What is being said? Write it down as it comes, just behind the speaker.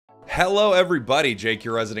Hello everybody, Jake,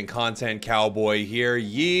 your resident content cowboy here,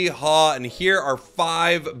 yeehaw, and here are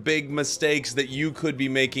 5 big mistakes that you could be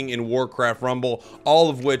making in Warcraft Rumble, all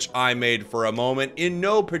of which I made for a moment, in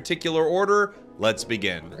no particular order. Let's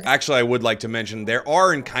begin. Actually, I would like to mention there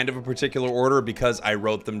are in kind of a particular order because I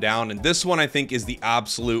wrote them down, and this one I think is the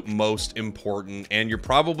absolute most important, and you're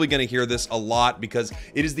probably going to hear this a lot because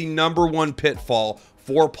it is the #1 pitfall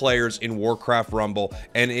for players in Warcraft Rumble,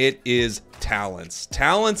 and it is talents.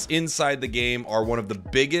 Talents inside the game are one of the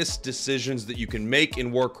biggest decisions that you can make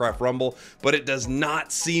in Warcraft Rumble, but it does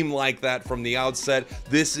not seem like that from the outset.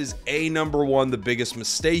 This is #1, the biggest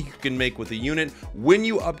mistake you can make with a unit. When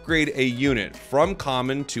you upgrade a unit from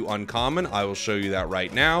common to uncommon, I will show you that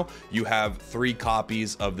right now. You have 3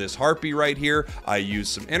 copies of this harpy right here. I use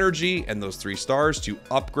some energy and those 3 stars to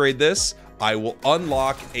upgrade this. I will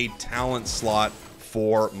unlock a talent slot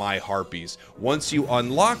for my harpies. Once you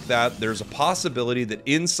unlock that, there's a possibility that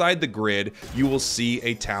inside the grid you will see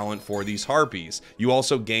a talent for these harpies. You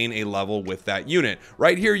also gain a level with that unit.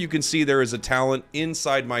 Right here you can see there is a talent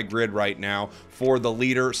inside my grid right now for the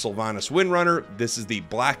leader Sylvanas Windrunner. This is the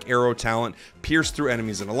Black Arrow talent, pierce through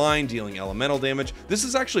enemies in a line, dealing elemental damage. This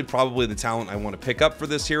is actually probably the talent I want to pick up for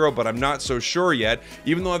this hero, but I'm not so sure yet.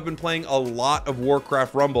 Even though I've been playing a lot of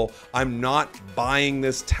Warcraft Rumble, I'm not buying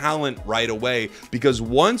this talent right away, because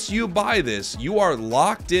once you buy this, you are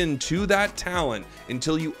locked into that talent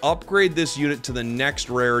until you upgrade this unit to the next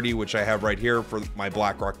rarity, which I have right here for my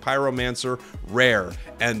Blackrock Pyromancer rare,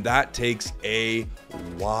 and that takes a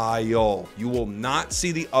while. You will not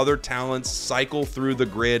see the other talents cycle through the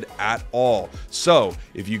grid at all. So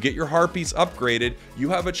if you get your harpies upgraded, you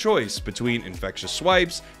have a choice between infectious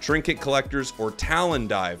swipes, trinket collectors, or talon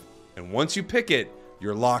dive, and once you pick it,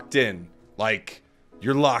 you're locked in. Like,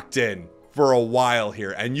 you're locked in for a while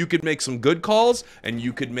here, and you could make some good calls and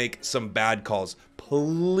you could make some bad calls.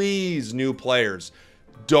 Please, new players,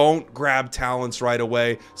 don't grab talents right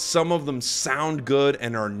away. Some of them sound good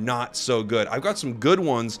and are not so good. I've got some good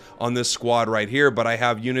ones on this squad right here, but I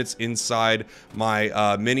have units inside my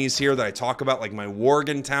minis here that I talk about, like my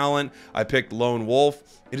Worgen talent. I picked Lone Wolf.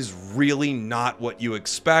 It is really not what you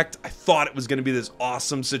expect. I thought it was going to be this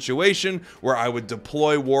awesome situation where I would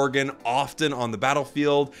deploy Worgen often on the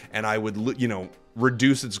battlefield and I would, you know,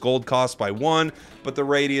 reduce its gold cost by 1, but the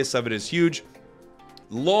radius of it is huge.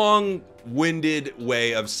 Long-winded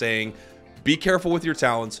way of saying, be careful with your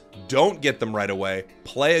talents, don't get them right away,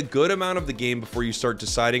 play a good amount of the game before you start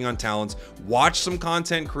deciding on talents, watch some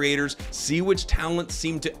content creators, see which talents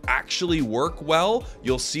seem to actually work well.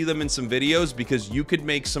 You'll see them in some videos because you could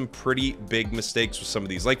make some pretty big mistakes with some of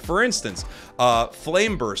these. Like for instance,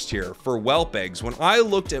 Flame Burst here for Whelp Eggs. When I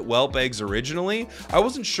looked at Whelp Eggs originally, I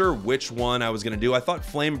wasn't sure which one I was going to do. I thought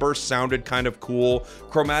Flame Burst sounded kind of cool.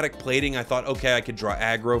 Chromatic Plating, I thought, okay, I could draw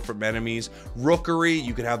aggro from enemies. Rookery,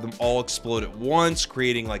 you could have them all explode at once,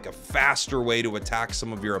 creating like a faster way to attack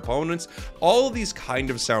some of your opponents. All of these kind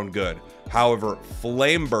of sound good. However,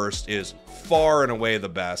 Flame Burst is far and away the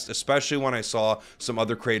best, especially when I saw some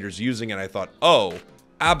other creators using it. I thought, oh,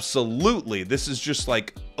 absolutely, this is just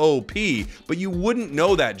like OP, but you wouldn't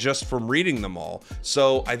know that just from reading them all.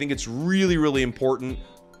 So I think it's really, really important.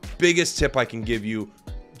 Biggest tip I can give you,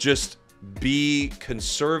 just be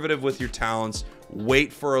conservative with your talents.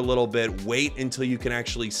 Wait for a little bit, wait until you can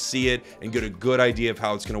actually see it and get a good idea of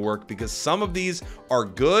how it's going to work, because some of these are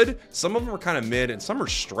good, some of them are kind of mid, and some are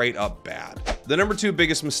straight up bad. The #2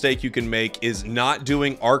 biggest mistake you can make is not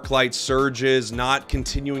doing Arclight surges, not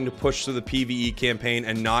continuing to push through the PvE campaign,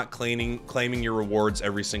 and not claiming your rewards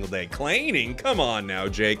every single day. Claiming? Come on now,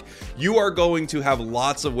 Jake. You are going to have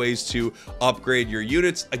lots of ways to upgrade your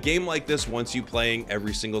units. A game like this wants you playing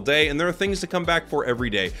every single day, and there are things to come back for every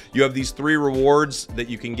day. You have these 3 rewards that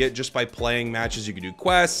you can get just by playing matches. You can do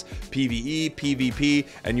quests, PvE, PvP,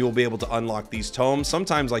 and you will be able to unlock these tomes.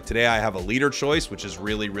 Sometimes, like today, I have a leader choice, which is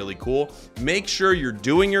really, really cool. Make sure you're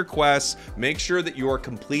doing your quests. Make sure that you are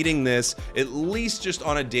completing this at least just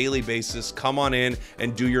on a daily basis. Come on in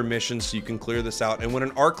and do your missions so you can clear this out. And when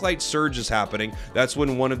an Arclight surge is happening, that's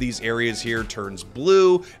when one of these areas here turns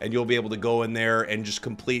blue, and you'll be able to go in there and just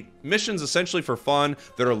complete missions essentially for fun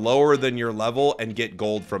that are lower than your level and get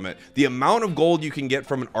gold from it. The amount of gold you can get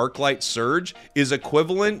from an Arclight surge is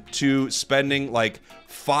equivalent to spending like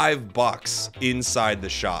 $5 inside the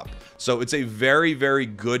shop. So it's a very, very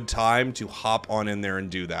good time to hop on in there and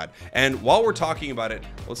do that. And while we're talking about it,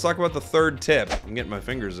 let's talk about the 3rd tip. I'm getting my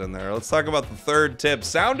fingers in there. Let's talk about the 3rd tip.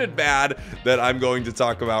 Sounded bad that I'm going to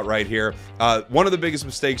talk about right here. One of the biggest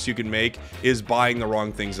mistakes you can make is buying the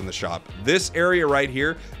wrong things in the shop. This area right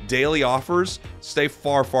here daily offers, stay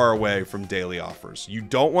far, far away from daily offers. You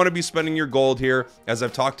don't want to be spending your gold here. As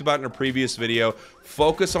I've talked about in a previous video,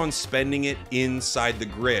 focus on spending it inside the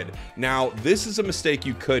grid. Now, this is a mistake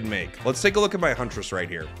you could make. Let's take a look at my Huntress right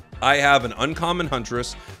here. I have an uncommon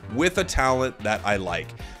Huntress with a talent that I like.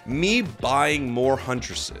 Me buying more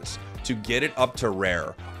Huntresses to get it up to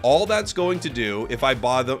rare, all that's going to do, if I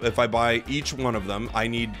buy each one of them, I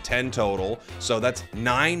need 10 total, so that's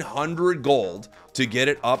 900 gold to get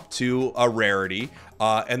it up to a rarity.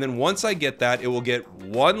 And then once I get that, it will get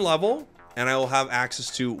 1 level, and I will have access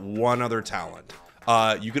to 1 other talent.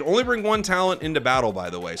 You can only bring 1 talent into battle, by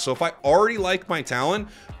the way. So if I already like my talent,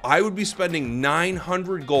 I would be spending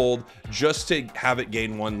 900 gold just to have it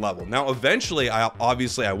gain 1 level. Now, eventually,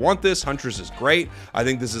 obviously I want this. Huntress is great. I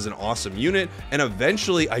think this is an awesome unit. And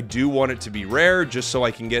eventually I do want it to be rare just so I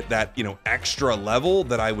can get that, you know, extra level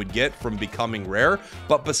that I would get from becoming rare.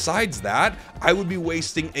 But besides that, I would be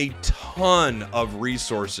wasting a ton of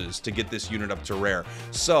resources to get this unit up to rare.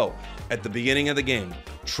 So at the beginning of the game,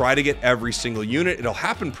 try to get every single unit. It'll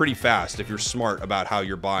happen pretty fast if you're smart about how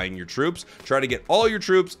you're buying your troops. Try to get all your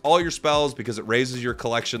troops, all your spells, because it raises your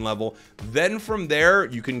collection level. Then from there,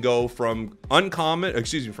 you can go from from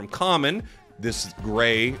common, this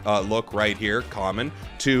gray look right here, common,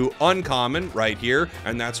 to uncommon right here,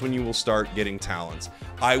 and that's when you will start getting talents.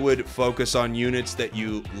 I would focus on units that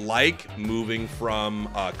you like, moving from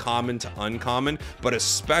common to uncommon, but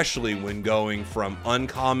especially when going from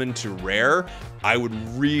uncommon to rare, I would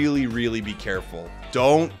really, really be careful.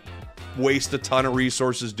 Don't waste a ton of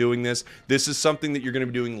resources doing this. This is something that you're going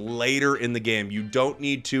to be doing later in the game. You don't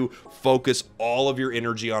need to focus all of your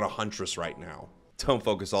energy on a Huntress right now. Don't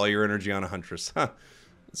focus all your energy on a Huntress.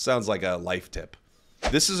 Sounds like a life tip.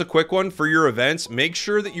 This is a quick one for your events. Make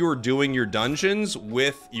sure that you are doing your dungeons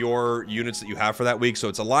with your units that you have for that week. So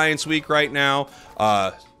it's Alliance Week right now.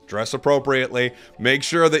 Dress appropriately. Make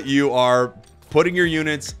sure that you are putting your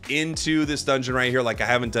units into this dungeon right here. Like, I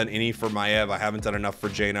haven't done any for Maev. I haven't done enough for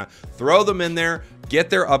Jaina. Throw them in there. Get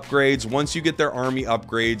their upgrades. Once you get their army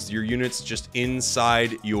upgrades, your units just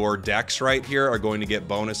inside your decks right here are going to get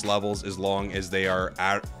bonus levels as long as they are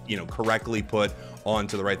correctly put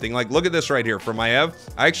onto the right thing. Like, look at this right here for Maev.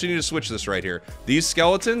 I actually need to switch this right here. These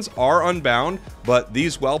skeletons are unbound, but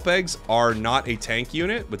these whelp eggs are not a tank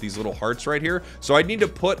unit with these little hearts right here. So I need to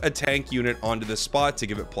put a tank unit onto this spot to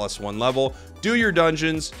give it +1 level. Do your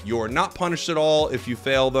dungeons. You're not punished at all if you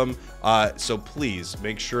fail them. So please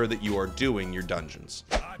make sure that you are doing your dungeons.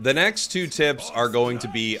 The next 2 tips are going to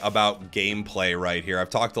be about gameplay right here.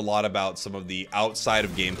 I've talked a lot about some of the outside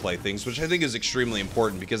of gameplay things, which I think is extremely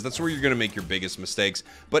important because that's where you're going to make your biggest mistakes.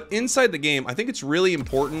 But inside the game, I think it's really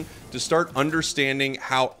important to start understanding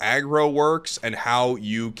how aggro works and how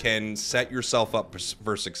you can set yourself up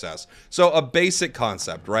for success. So a basic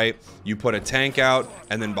concept, right? You put a tank out,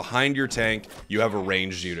 and then behind your tank, you have a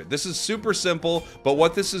ranged unit. This is super simple, but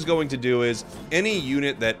what this is going to do is any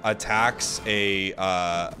unit that attacks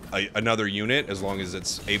another unit, as long as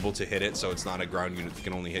it's able to hit it, so it's not a ground unit that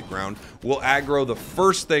can only hit ground, will aggro the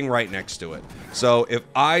first thing right next to it. So if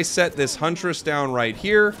I set this Huntress down right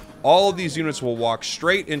here, all of these units will walk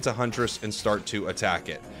straight into Huntress and start to attack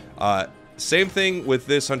it. Same thing with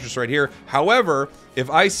this Huntress right here. However, if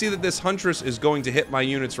I see that this Huntress is going to hit my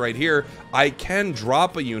units right here, I can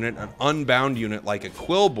drop a unit, an unbound unit like a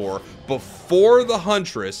Quillbore, before the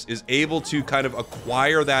Huntress is able to kind of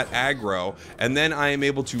acquire that aggro, and then I am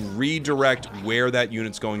able to redirect where that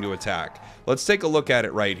unit's going to attack. Let's take a look at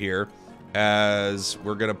it right here, as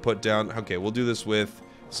we're going to put down... Okay, we'll do this with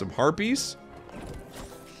some Harpies.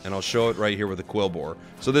 And I'll show it right here with a Quillbore.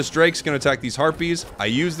 So this Drake's going to attack these Harpies. I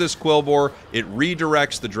use this Quillbore. It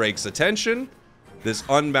redirects the Drake's attention, this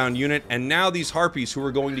unbound unit, and now these Harpies, who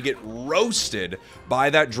are going to get roasted by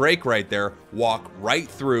that Drake right there, walk right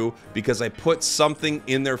through because I put something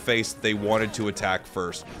in their face that they wanted to attack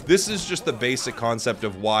first. This is just the basic concept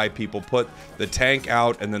of why people put the tank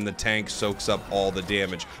out and then the tank soaks up all the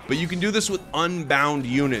damage. But you can do this with unbound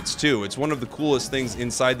units too. It's one of the coolest things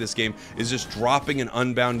inside this game, is just dropping an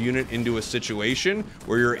unbound unit into a situation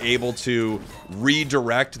where you're able to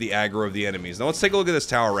redirect the aggro of the enemies. Now let's take a look at this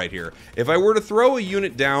tower right here. If I were to throw a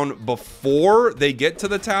unit down before they get to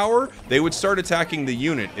the tower, they would start attacking the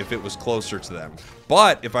unit if it was closer to them.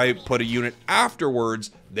 But if I put a unit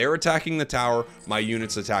afterwards, they're attacking the tower, my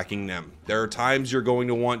unit's attacking them. There are times you're going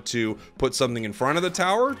to want to put something in front of the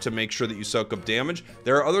tower to make sure that you soak up damage.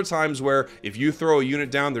 There are other times where if you throw a unit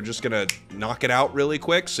down, they're just going to knock it out really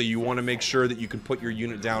quick. So you want to make sure that you can put your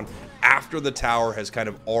unit down after the tower has kind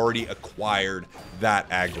of already acquired that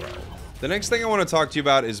aggro. The next thing I want to talk to you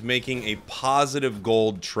about is making a positive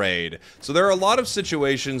gold trade. So there are a lot of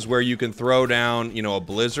situations where you can throw down, you know, a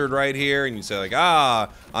blizzard right here and you say like,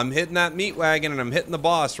 I'm hitting that meat wagon and I'm hitting the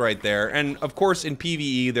boss right there. And of course in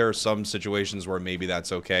PvE there are some situations where maybe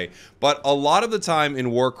that's okay. But a lot of the time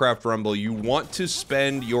in Warcraft Rumble you want to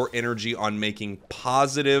spend your energy on making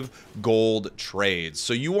positive gold trades.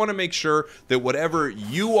 So you want to make sure that whatever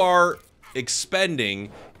you are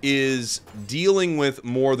expending is dealing with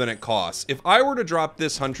more than it costs. If I were to drop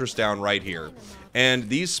this Huntress down right here, and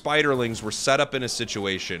these spiderlings were set up in a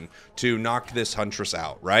situation to knock this Huntress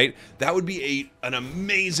out, right? That would be an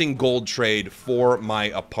amazing gold trade for my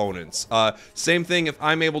opponents. Same thing if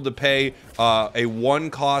I'm able to pay a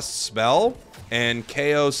 1-cost spell and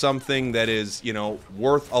KO something that is, you know,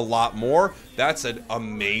 worth a lot more, that's an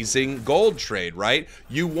amazing gold trade, right?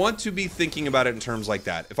 You want to be thinking about it in terms like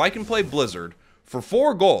that. If I can play Blizzard for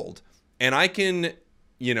 4 gold, and I can,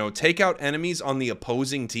 you know, take out enemies on the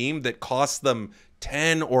opposing team that cost them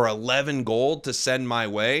 10 or 11 gold to send my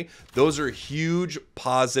way, those are huge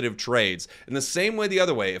positive trades. In the same way the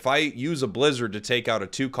other way, if I use a Blizzard to take out a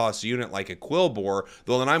 2-cost unit like a Quillbore,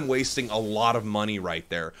 though, then I'm wasting a lot of money right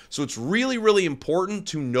there. So it's really, really important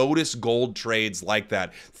to notice gold trades like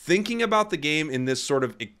that. Thinking about the game in this sort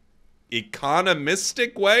of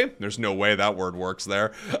economistic way, there's no way that word works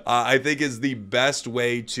there, I think is the best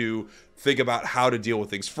way to think about how to deal with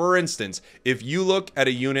things. For instance, if you look at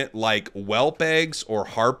a unit like Whelp Eggs or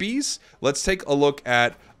Harpies, let's take a look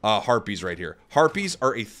at Harpies right here. Harpies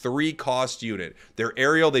are a 3-cost unit. They're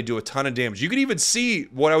aerial, they do a ton of damage. You can even see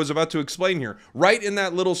what I was about to explain here, right in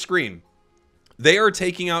that little screen. They are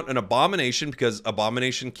taking out an Abomination because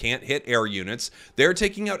Abomination can't hit air units. They're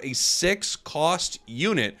taking out a 6-cost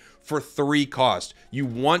unit for 3 cost. You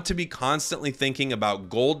want to be constantly thinking about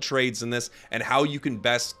gold trades in this and how you can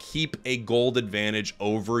best keep a gold advantage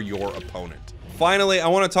over your opponent. Finally, I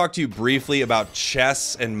want to talk to you briefly about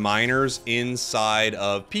chests and miners inside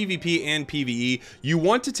of PvP and PvE. You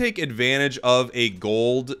want to take advantage of a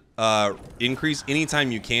gold increase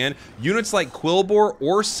anytime you can. Units like Quillbore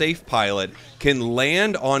or Safe Pilot can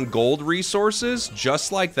land on gold resources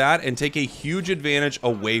just like that and take a huge advantage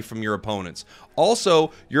away from your opponents.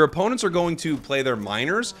 Also, your opponents are going to play their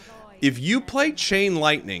miners. If you play Chain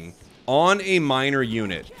Lightning on a miner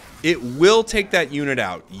unit, it will take that unit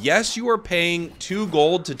out. Yes, you are paying 2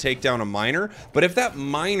 gold to take down a miner, but if that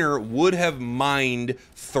miner would have mined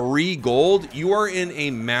 3 gold, you are in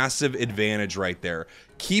a massive advantage right there.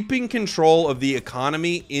 Keeping control of the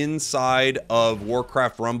economy inside of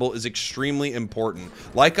Warcraft Rumble is extremely important.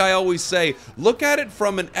 Like I always say, look at it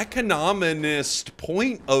from an economist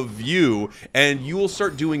point of view, and you will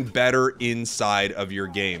start doing better inside of your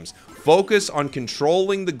games. Focus on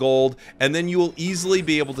controlling the gold, and then you will easily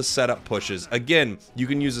be able to set up pushes. Again, you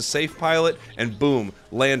can use a Safe Pilot and boom,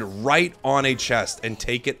 land right on a chest and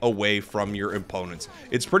take it away from your opponents.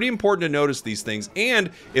 It's pretty important to notice these things, and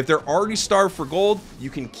if they're already starved for gold, you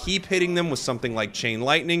can keep hitting them with something like Chain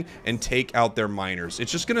Lightning and take out their miners.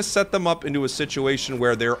 It's just going to set them up into a situation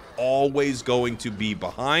where they're always going to be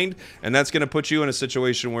behind, and that's going to put you in a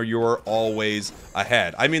situation where you're always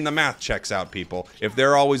ahead. I mean, the math checks out, people. If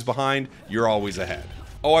they're always behind, you're always ahead.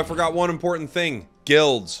 Oh, I forgot one important thing.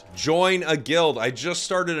 Guilds. Join a guild. I just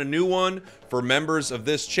started a new one for members of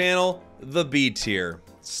this channel, the B tier.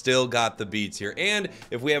 Still got the B tier. And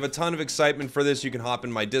if we have a ton of excitement for this, you can hop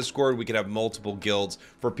in my Discord. We could have multiple guilds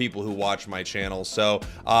for people who watch my channel. So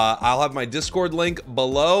I'll have my Discord link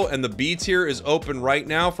below, and the B tier is open right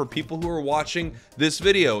now for people who are watching this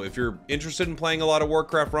video. If you're interested in playing a lot of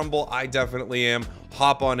Warcraft Rumble, I definitely am.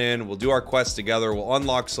 Hop on in, we'll do our quest together, we'll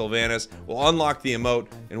unlock Sylvanas, we'll unlock the emote,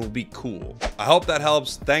 and we'll be cool. I hope that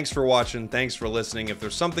helps. Thanks for watching, thanks for listening. If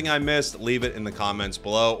there's something I missed, leave it in the comments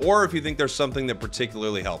below, or if you think there's something that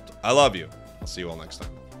particularly helped. I love you. I'll see you all next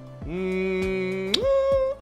time.